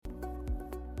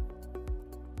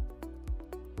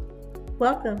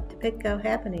Welcome to PitGo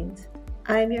Happenings.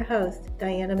 I'm your host,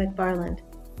 Diana McFarland.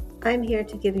 I'm here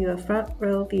to give you a front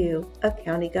row view of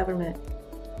county government.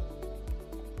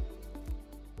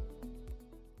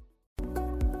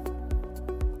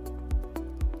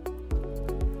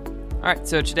 All right,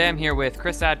 so today I'm here with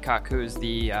Chris Adcock, who's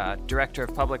the Director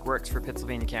of Public Works for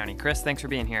Pittsylvania County. Chris, thanks for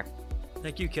being here.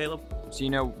 Thank you, Caleb.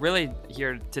 So, really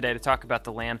here today to talk about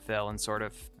the landfill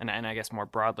and I guess more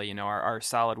broadly, our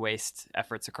solid waste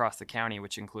efforts across the county,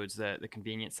 which includes the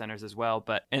convenience centers as well.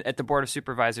 But at the Board of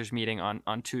Supervisors meeting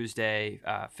on Tuesday,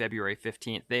 February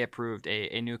 15th, they approved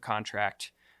a new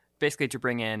contract basically to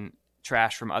bring in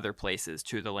trash from other places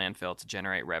to the landfill to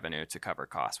generate revenue to cover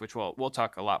costs, which we'll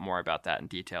talk a lot more about that in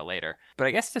detail later. But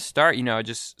I guess to start,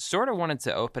 just sort of wanted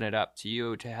to open it up to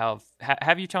you to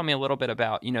have you tell me a little bit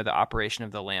about, the operation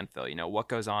of the landfill, what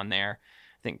goes on there.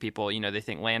 I think people, they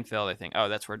think landfill, they think, oh,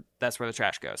 that's where the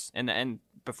trash goes. And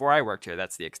before I worked here,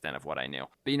 that's the extent of what I knew.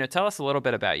 But, tell us a little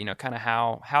bit about, kind of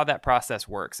how that process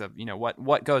works of,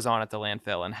 what goes on at the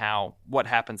landfill and what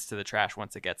happens to the trash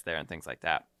once it gets there and things like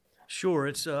that. Sure.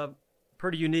 It's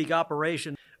pretty unique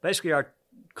operation. Basically, our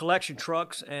collection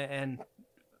trucks and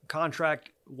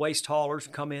contract waste haulers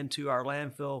come into our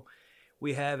landfill.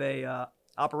 We have a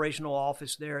operational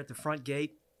office there at the front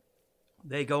gate.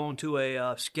 They go onto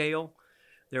a scale.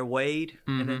 They're weighed,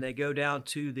 and then they go down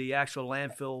to the actual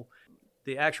landfill,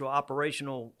 the actual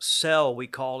operational cell, we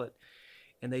call it,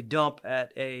 and they dump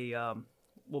at a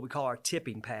what we call our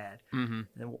tipping pad.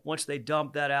 And once they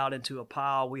dump that out into a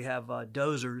pile, we have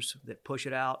dozers that push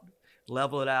it out,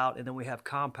 level it out, and then we have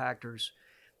compactors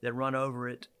that run over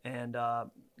it and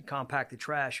compact the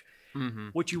trash.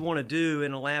 What you want to do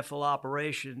in a landfill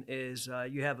operation is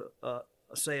you have,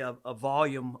 a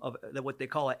volume of what they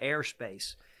call an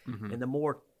airspace. And the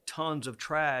more tons of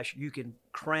trash you can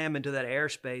cram into that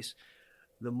airspace,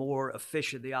 the more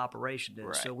efficient the operation is.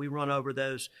 Right. So we run over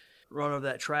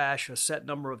that trash a set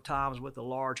number of times with a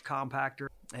large compactor,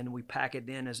 and we pack it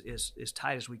in as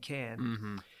tight as we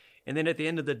can. And then at the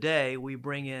end of the day, we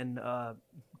bring in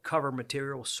cover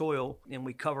material, soil, and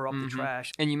we cover up the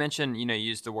trash. And you mentioned, you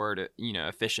used the word,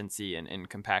 efficiency and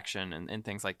compaction and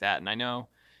things like that. And I know,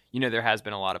 there has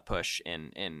been a lot of push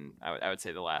in I would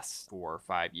say the last 4 or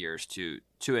 5 years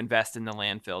to invest in the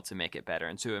landfill to make it better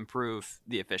and to improve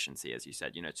the efficiency, as you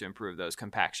said, to improve those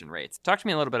compaction rates. Talk to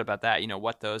me a little bit about that,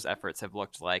 what those efforts have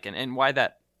looked like and why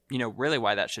that, really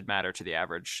why that should matter to the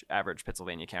average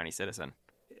Pittsylvania County citizen.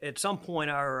 At some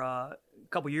point, a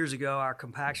couple years ago, our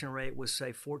compaction rate was,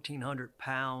 say, 1,400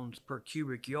 pounds per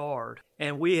cubic yard.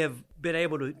 And we have been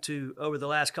able to over the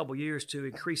last couple years, to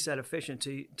increase that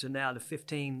efficiency to now to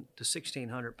 1,500 to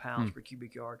 1,600 pounds per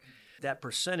cubic yard. That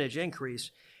percentage increase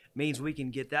means we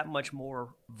can get that much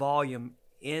more volume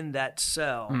in that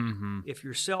cell. If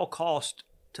your cell cost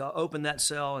to open that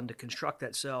cell and to construct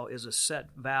that cell is a set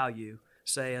value,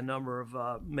 say a number of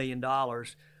 $1 million,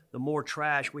 the more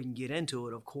trash we can get into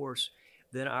it, of course,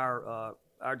 then our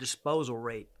disposal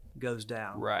rate goes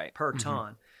down per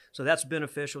ton. So that's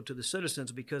beneficial to the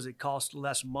citizens because it costs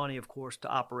less money, of course, to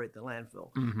operate the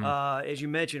landfill. As you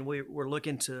mentioned, we were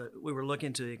looking to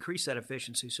increase that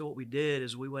efficiency. So what we did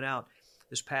is we went out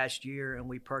this past year and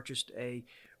we purchased a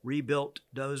rebuilt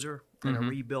dozer and a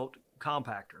rebuilt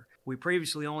compactor. We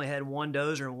previously only had one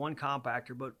dozer and one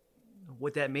compactor, but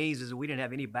what that means is that we didn't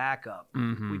have any backup.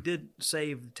 We did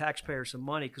save the taxpayer some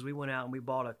money because we went out and we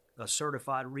bought a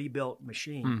certified rebuilt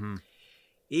machine.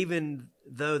 Even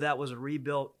though that was a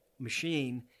rebuilt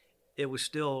machine, it was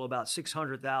still about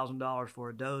 $600,000 for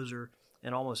a dozer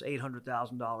and almost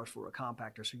 $800,000 for a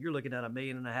compactor. So you're looking at $1.5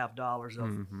 million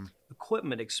of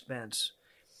equipment expense.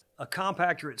 A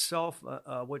compactor itself,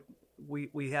 what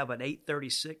we have an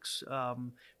 836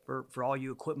 for all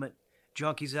you equipment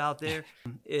junkies out there,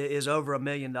 is over $1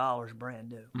 million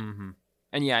brand new.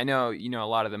 And yeah, I know, a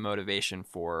lot of the motivation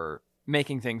for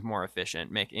making things more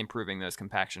efficient, improving those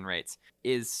compaction rates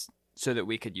is so that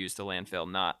we could use the landfill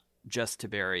not just to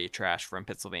bury trash from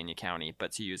Pittsylvania County,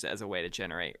 but to use it as a way to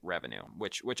generate revenue,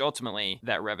 which ultimately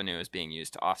that revenue is being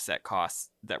used to offset costs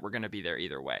that were going to be there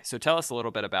either way. So tell us a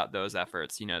little bit about those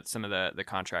efforts, some of the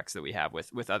contracts that we have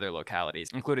with other localities,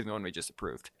 including the one we just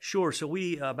approved. Sure. So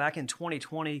we, back in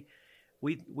 2020,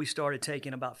 we started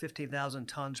taking about 15,000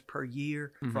 tons per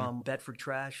year from Bedford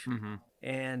Trash.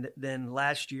 And then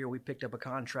last year we picked up a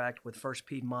contract with First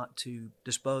Piedmont to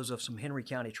dispose of some Henry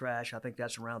County trash. I think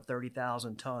that's around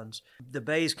 30,000 tons. The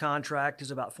Bays contract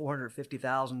is about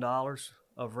 $450,000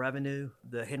 of revenue.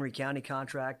 The Henry County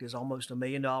contract is almost $1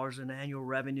 million in annual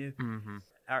revenue.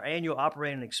 Our annual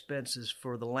operating expenses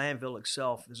for the landfill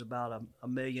itself is about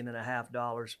 $1.5 million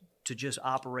to just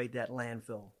operate that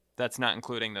landfill. That's not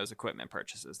including those equipment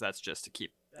purchases. That's just to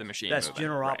keep the machine That's moving.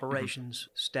 general Right. operations,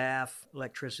 staff,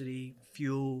 electricity,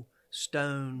 fuel,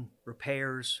 stone,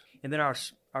 repairs, and then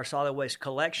our solid waste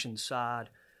collection side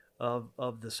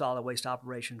of the solid waste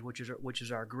operations, which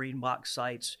is our green box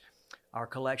sites, our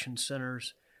collection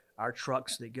centers, our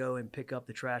trucks that go and pick up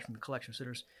the trash from the collection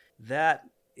centers. That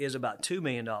is about $2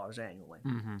 million annually.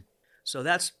 Mm-hmm. So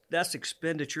that's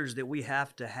expenditures that we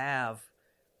have to have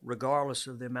regardless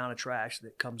of the amount of trash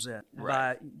that comes in.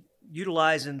 Right. By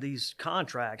utilizing these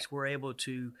contracts, we're able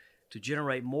to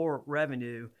generate more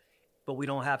revenue, but we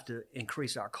don't have to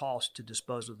increase our cost to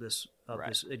dispose of this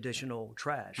additional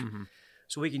trash. Mm-hmm.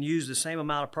 So we can use the same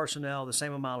amount of personnel, the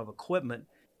same amount of equipment,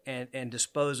 and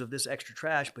dispose of this extra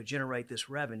trash, but generate this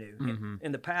revenue. Mm-hmm.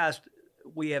 In the past,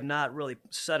 we have not really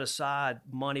set aside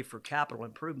money for capital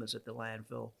improvements at the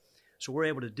landfill. So we're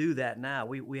able to do that now.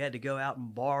 We had to go out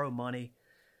and borrow money.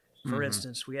 For Mm-hmm.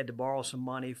 instance, we had to borrow some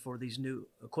money for these new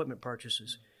equipment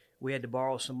purchases. We had to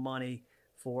borrow some money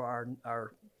for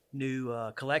our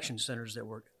new collection centers that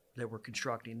we're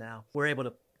constructing now. We're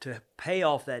able to pay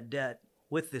off that debt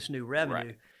with this new revenue.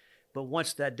 Right. But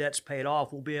once that debt's paid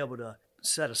off, we'll be able to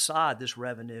set aside this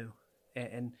revenue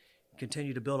and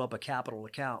continue to build up a capital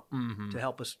account Mm-hmm. to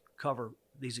help us cover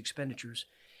these expenditures.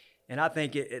 And I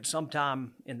think at some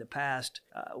time in the past,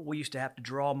 we used to have to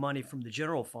draw money from the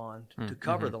general fund to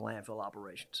cover the landfill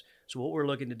operations. So what we're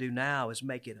looking to do now is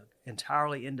make it an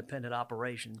entirely independent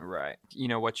operation. Right. You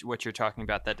know, what you're talking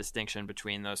about, that distinction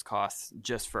between those costs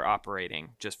just for operating,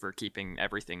 just for keeping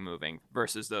everything moving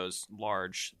versus those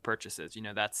large purchases. You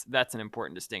know, that's an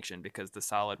important distinction, because the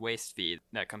solid waste fee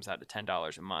that comes out to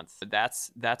 $10 a month,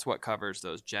 that's what covers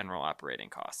those general operating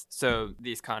costs. So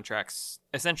these contracts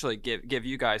essentially give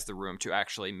you guys the room to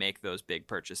actually make those big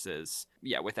purchases,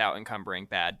 without encumbering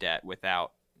bad debt,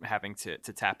 without having to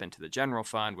tap into the general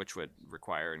fund, which would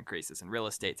require increases in real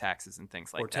estate taxes and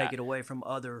things like that. Or take it away from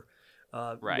other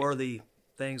worthy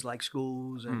things like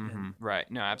schools. And Right.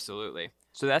 No, absolutely.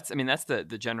 So that's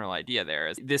the general idea there.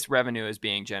 Is this revenue is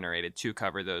being generated to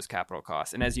cover those capital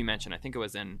costs. And as you mentioned, I think it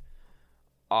was in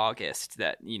August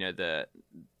that, you know,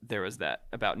 there was that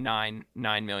about $9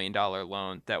 million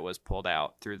loan that was pulled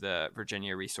out through the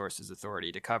Virginia Resources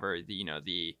Authority to cover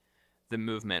the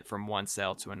movement from one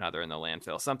cell to another in the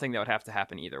landfill, something that would have to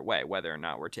happen either way, whether or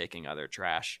not we're taking other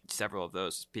trash. Several of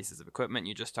those pieces of equipment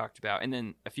you just talked about, and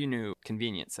then a few new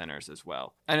convenience centers as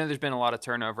well. I know there's been a lot of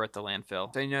turnover at the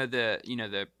landfill. So I know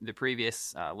the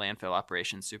previous landfill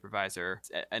operations supervisor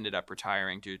ended up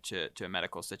retiring due to a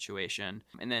medical situation,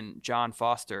 and then John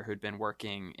Foster, who'd been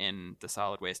working in the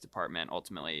solid waste department,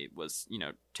 ultimately was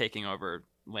taking over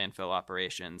landfill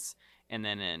operations, and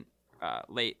then in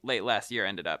late last year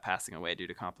ended up passing away due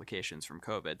to complications from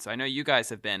COVID. So I know you guys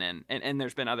have been in, and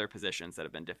there's been other positions that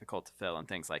have been difficult to fill and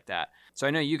things like that. So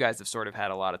I know you guys have sort of had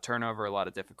a lot of turnover, a lot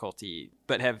of difficulty,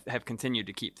 but have continued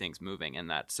to keep things moving in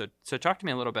that. So talk to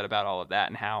me a little bit about all of that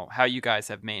and how you guys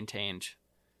have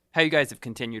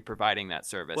continued providing that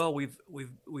service. Well,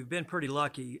 we've been pretty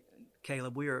lucky,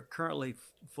 Caleb. We are currently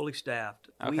fully staffed.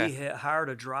 Okay. We hired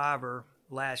a driver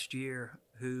last year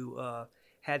who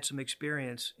had some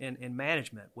experience in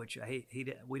management, which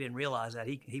we didn't realize that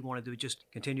he wanted to just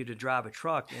continue to drive a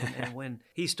truck. And when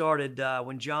he started,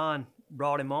 when John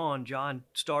brought him on, John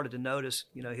started to notice,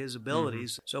 his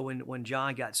abilities. Mm-hmm. So when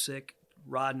John got sick,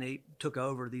 Rodney took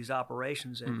over these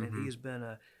operations, and he has been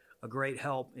a great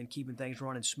help in keeping things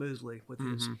running smoothly with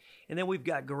this. And then we've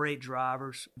got great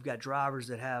drivers. We've got drivers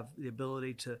that have the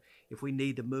ability to, if we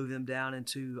need to move them down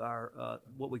into our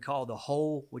what we call the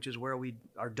hole, which is where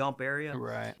our dump area.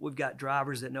 Right. We've got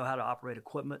drivers that know how to operate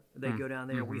equipment. They go down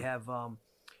there. We have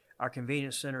our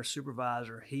convenience center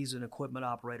supervisor. He's an equipment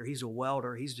operator. He's a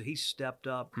welder. He's stepped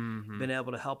up, been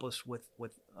able to help us with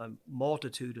a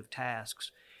multitude of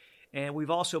tasks. And we've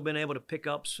also been able to pick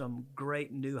up some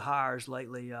great new hires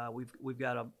lately. We've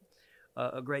got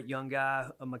a great young guy,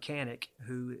 a mechanic,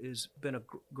 who has been a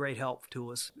great help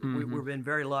to us. We've been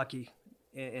very lucky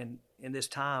in this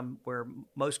time where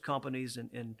most companies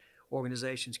and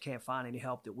organizations can't find any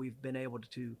help, that we've been able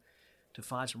to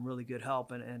find some really good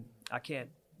help. And I can't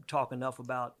talk enough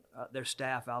about their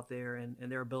staff out there and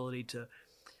their ability to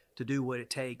do what it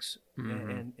takes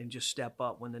and just step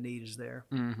up when the need is there.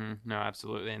 No,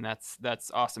 absolutely. And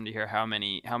that's awesome to hear how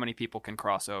many people can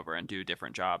cross over and do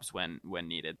different jobs when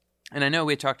needed. And I know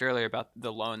we talked earlier about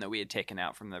the loan that we had taken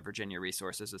out from the Virginia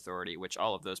Resources Authority, which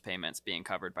all of those payments being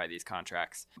covered by these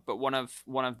contracts. But one of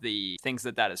the things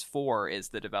that is for is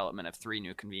the development of 3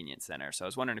 new convenience centers. So I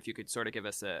was wondering if you could sort of give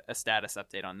us a status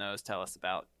update on those, tell us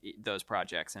about those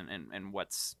projects and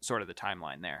what's sort of the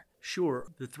timeline there. Sure.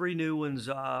 The 3 new ones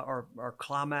are our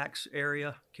Climax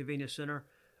area convenience center,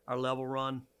 our Level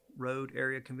Run Road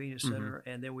area convenience center,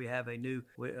 and then we have a new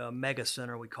mega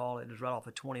center, we call it. It's right off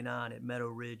of 29 at Meadow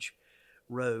Ridge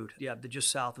Road. Yeah, they're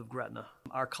just south of Gretna.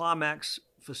 Our Climax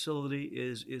facility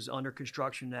is under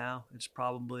construction now. It's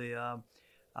probably, I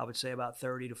would say, about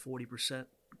 30 to 40%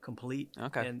 complete.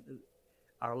 Okay. And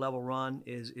our Level Run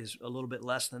is a little bit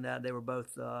less than that. They were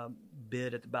both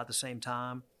bid at about the same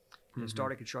time and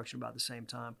started construction about the same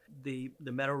time. The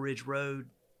Meadow Ridge Road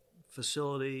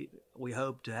facility, we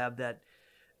hope to have that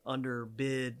under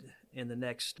bid in the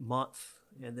next month,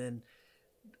 and then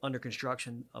under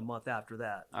construction a month after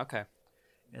that. Okay.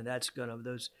 And that's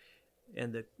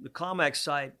and the Climax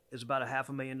site is about a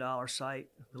 $500,000 site.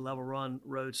 The Level Run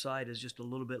Road site is just a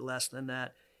little bit less than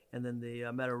that. And then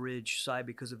the Meadow Ridge site,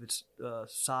 because of its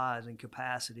size and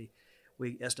capacity,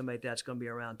 we estimate that's going to be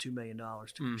around $2 million to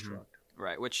construct.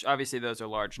 Right, which obviously those are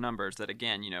large numbers that,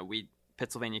 again,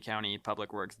 Pittsylvania County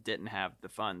Public Works wouldn't have the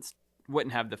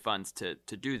funds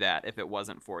to do that if it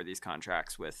wasn't for these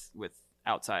contracts with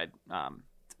outside,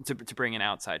 to bring in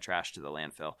outside trash to the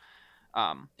landfill.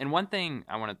 And one thing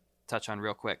I want to touch on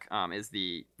real quick is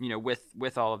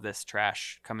with all of this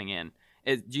trash coming in,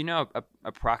 do you know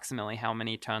approximately how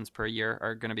many tons per year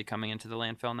are going to be coming into the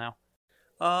landfill now?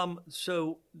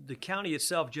 So the county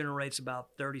itself generates about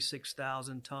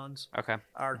 36,000 tons. Okay.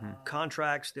 Our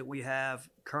contracts that we have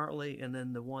currently, and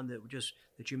then the one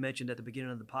that you mentioned at the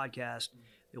beginning of the podcast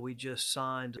that we just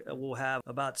signed, will have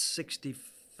about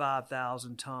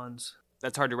 65,000 tons.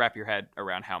 That's hard to wrap your head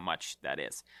around how much that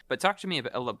is. But talk to me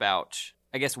about,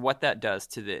 I guess, what that does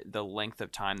to the length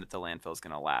of time that the landfill is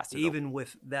going to last. Even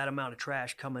with that amount of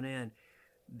trash coming in,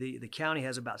 the county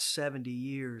has about 70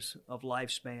 years of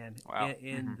lifespan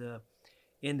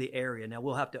in the area. Now,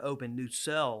 we'll have to open new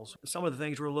cells. Some of the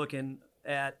things we're looking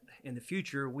at in the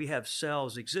future, we have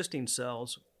existing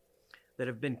cells that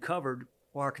have been covered,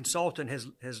 or our consultant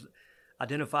has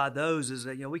identified those as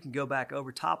that, we can go back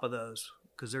over top of those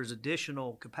because there's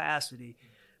additional capacity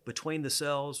between the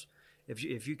cells.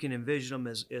 If you can envision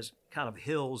them as kind of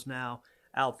hills now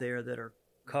out there that are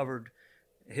covered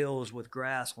hills with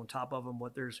grass on top of them,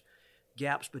 there's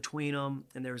gaps between them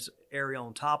and there's area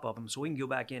on top of them, so we can go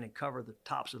back in and cover the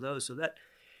tops of those. So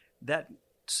that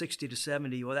 60 to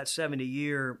 70, that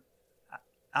 70-year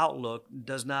outlook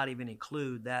does not even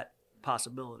include that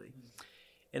possibility.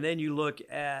 And then you look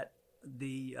at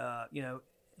the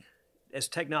as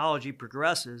technology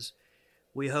progresses,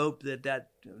 we hope that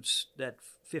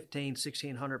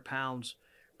 1,600 pounds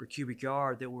per cubic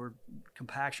yard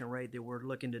compaction rate that we're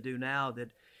looking to do now, that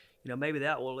maybe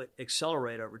that will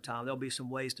accelerate over time. There'll be some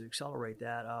ways to accelerate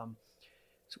that.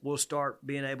 So we'll start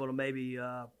being able to maybe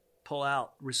pull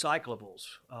out recyclables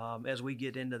as we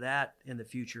get into that in the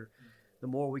future. The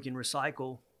more we can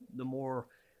recycle, the more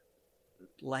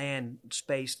land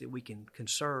space that we can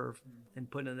conserve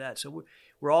and put into that. So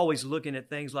we're always looking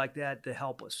at things like that to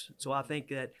help us. So I think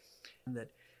that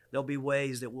there'll be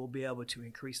ways that we'll be able to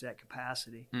increase that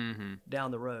capacity down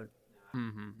the road.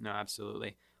 No,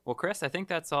 absolutely. Well, Chris, I think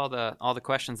that's all the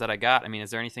questions that I got. I mean,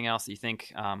 is there anything else that you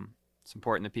think it's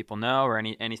important that people know, or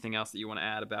anything else that you want to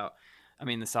add about,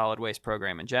 the solid waste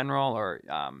program in general, or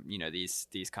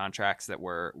these contracts that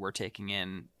we're taking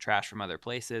in trash from other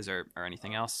places, or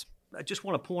anything else? I just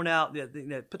want to point out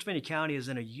that Pittsylvania County is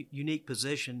in a unique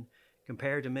position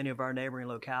compared to many of our neighboring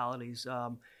localities.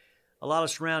 A lot of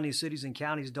surrounding cities and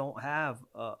counties don't have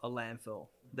a landfill.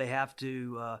 They have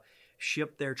to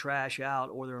ship their trash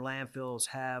out, or their landfills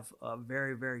have a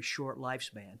very, very short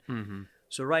lifespan.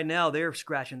 So right now they're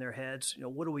scratching their heads.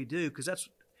 What do we do? Because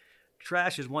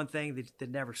trash is one thing that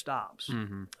never stops.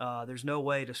 There's no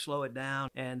way to slow it down,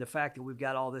 and the fact that we've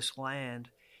got all this land,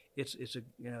 it's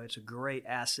a great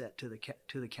asset to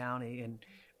the county, and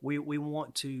we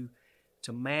want to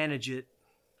manage it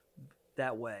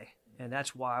that way, and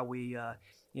that's why we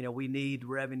need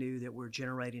revenue that we're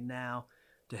generating now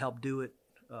to help do it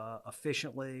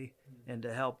efficiently and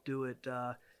to help do it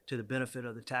to the benefit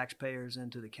of the taxpayers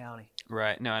and to the county.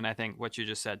 Right. No, and I think what you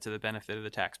just said, to the benefit of the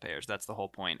taxpayers, that's the whole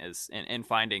point, is in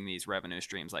finding these revenue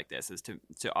streams like this, is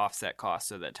to offset costs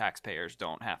so that taxpayers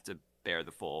don't have to bear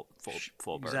the full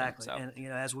burden. Exactly. So. And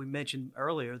as we mentioned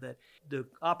earlier, that the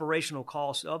operational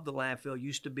costs of the landfill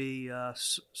used to be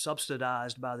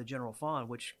subsidized by the general fund,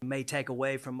 which may take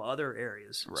away from other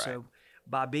areas. Right. So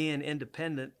by being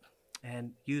independent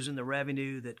and using the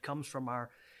revenue that comes from our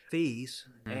fees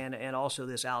and also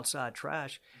this outside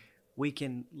trash, we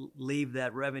can leave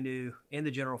that revenue in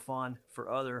the general fund for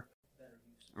other better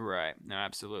use. Right. No,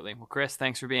 absolutely. Well, Chris,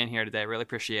 thanks for being here today. Really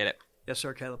appreciate it. Yes,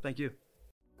 sir, Caleb. Thank you.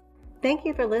 Thank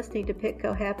you for listening to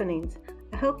Pitco Happenings.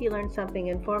 I hope you learned something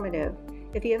informative.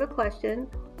 If you have a question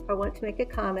or want to make a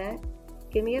comment,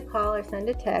 give me a call or send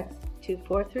a text to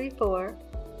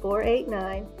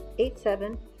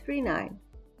 434-489-8739.